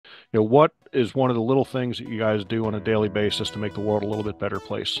what is one of the little things that you guys do on a daily basis to make the world a little bit better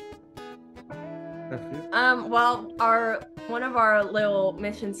place? Well, our one of our little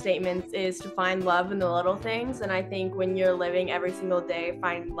mission statements is to find love in the little things, and I think when you're living every single day,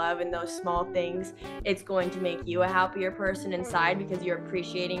 find love in those small things, it's going to make you a happier person inside because you're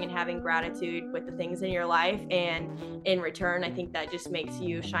appreciating and having gratitude with the things in your life, and in return, I think that just makes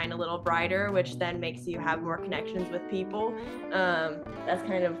you shine a little brighter, which then makes you have more connections with people. That's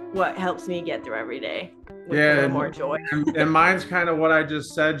kind of what helps me get through every day with a little more joy. And mine's kind of what I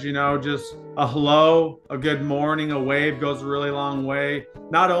just said, just a hello, a good morning, a wave goes a really long way,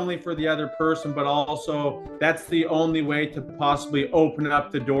 not only for the other person, but also that's the only way to possibly open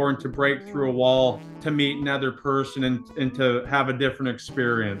up the door and to break through a wall to meet another person and to have a different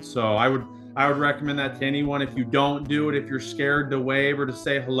experience. So I would recommend that to anyone. If you don't do it, if you're scared to wave or to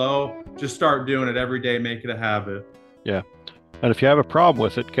say hello, just start doing it every day. Make it a habit. Yeah. And if you have a problem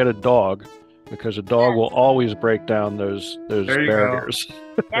with it, get a dog, because a dog will always break down those barriers.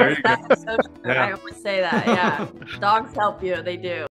 Yes, that's so true. Yeah. I always say that. Yeah. Dogs help you. They do.